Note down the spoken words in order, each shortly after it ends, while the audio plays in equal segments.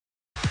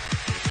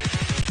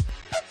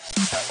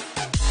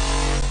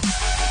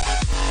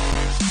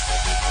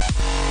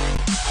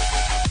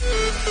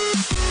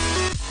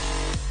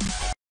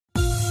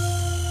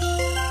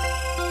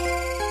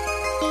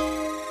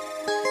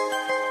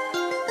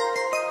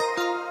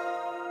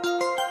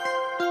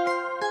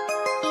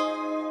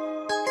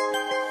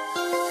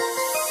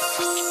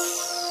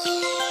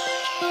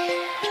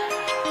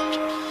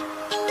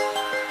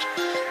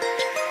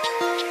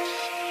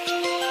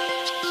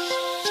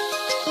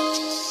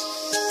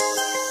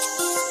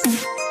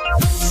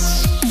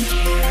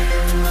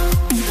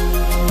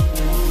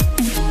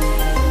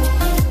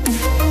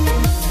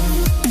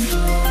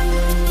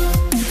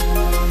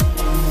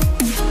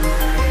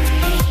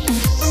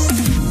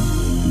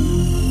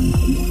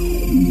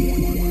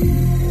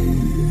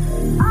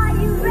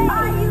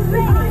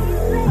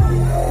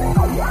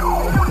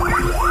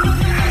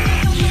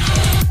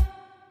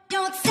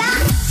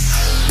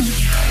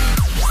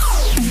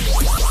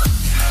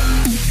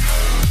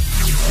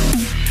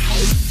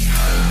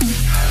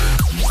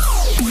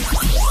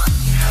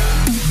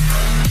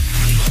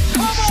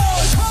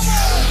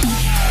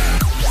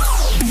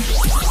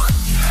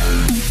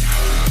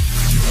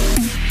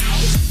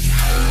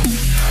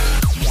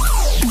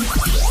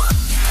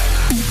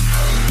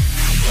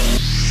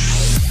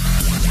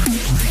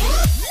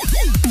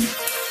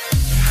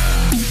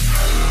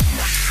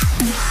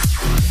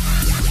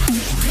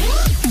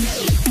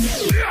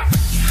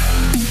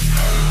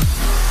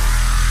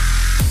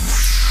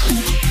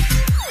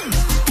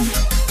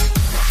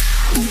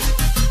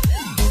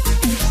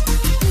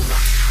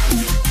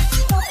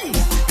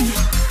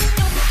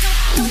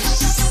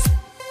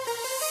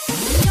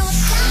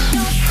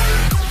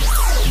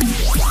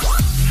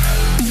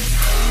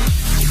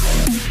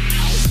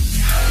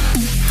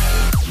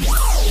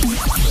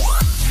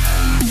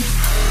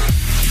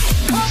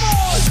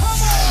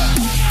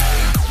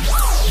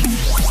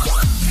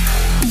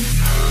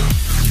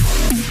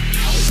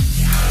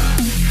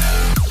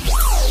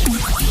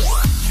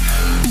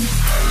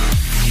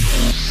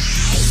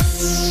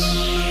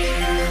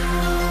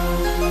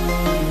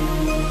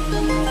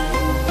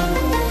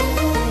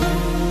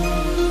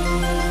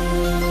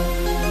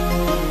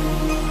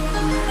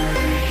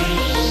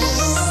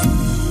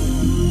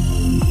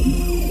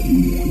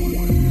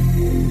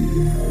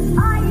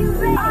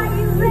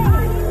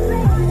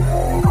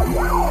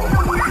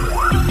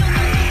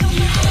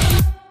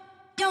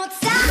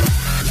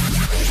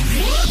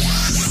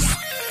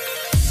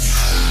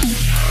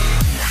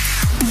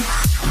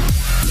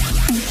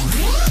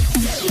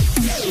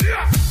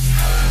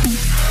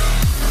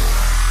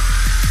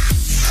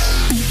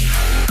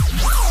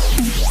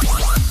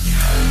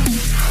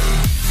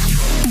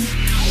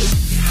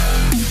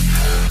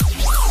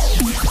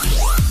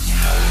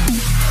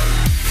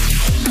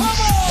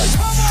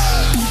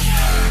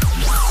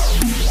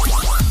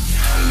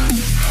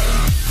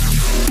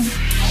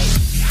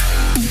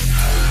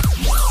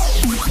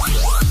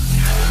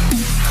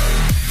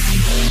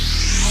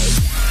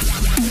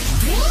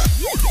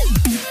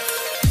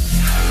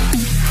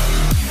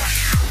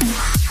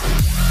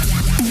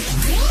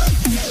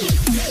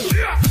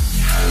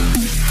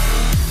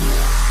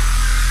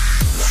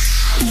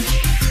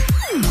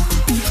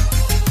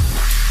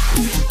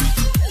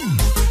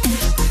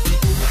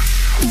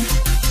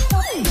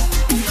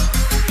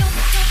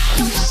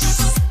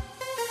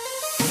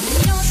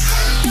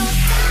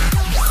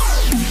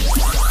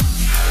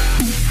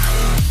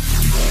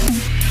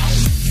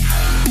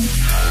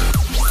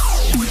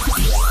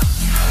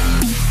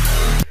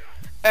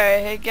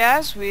Hey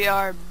guys, we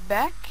are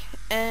back,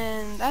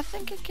 and I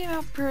think it came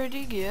out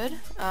pretty good.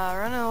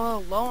 Running a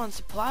little low on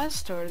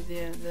supplies toward the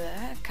end of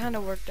that. Kind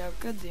of worked out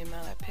good, the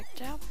amount I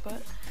picked out,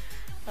 but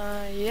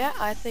yeah,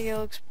 I think it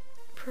looks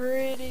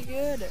pretty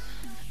good.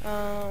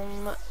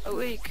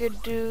 We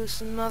could do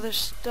some other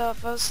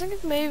stuff. I was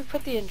thinking maybe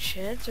put the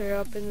enchanter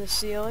up in the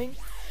ceiling,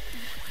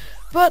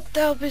 but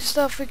that'll be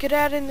stuff we could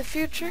add in the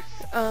future.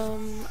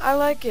 I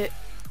like it.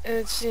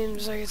 It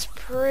seems like it's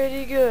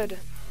pretty good.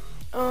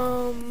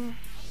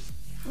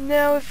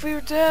 Now if we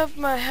were to have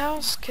my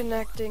house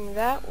connecting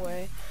that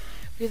way,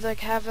 we'd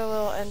like have a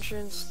little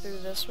entrance through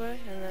this way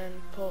and then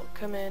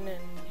come in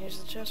and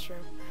here's the chest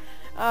room.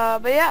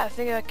 But yeah, I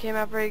think that came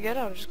out pretty good.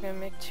 I'm just gonna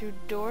make 2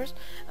 doors.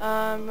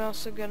 I'm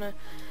also gonna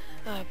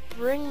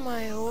bring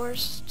my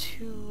horse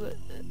to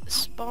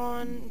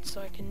spawn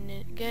so I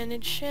can get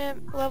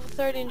an level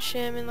 30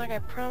 enchantment like I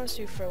promised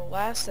you for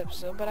last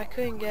episode, but I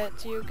couldn't get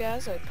to you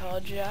guys. I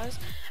apologize.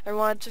 I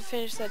wanted to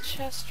finish that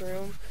chest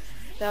room.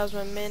 That was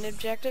my main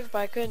objective, but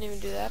I couldn't even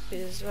do that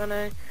because when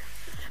I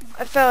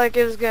felt like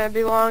it was gonna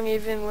be long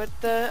even with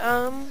the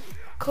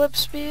clip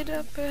speed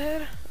up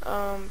ahead.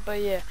 But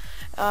yeah.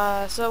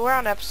 So we're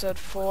on episode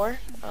 4.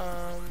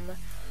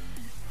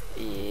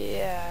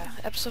 Yeah,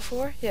 episode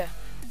 4? Yeah.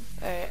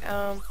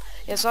 Alright,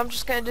 yeah, so I'm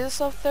just gonna do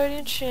this level 30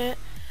 enchant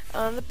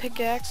on the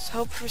pickaxe,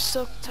 hope for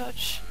silk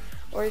touch,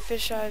 or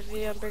fish IV,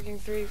 Unbreaking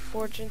 3,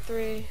 Fortune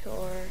 3,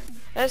 or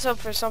I just hope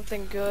for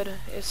something good.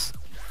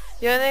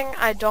 The only thing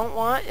I don't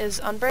want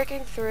is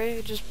Unbreaking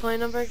 3, just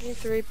plain Unbreaking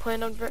 3,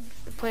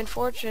 plain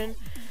Fortune,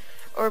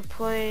 or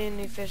plain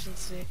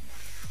Efficiency.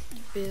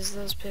 Because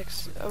those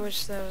picks, I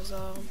wish that was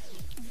all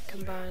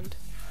combined.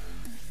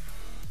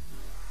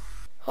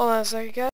 Hold on a second, guys.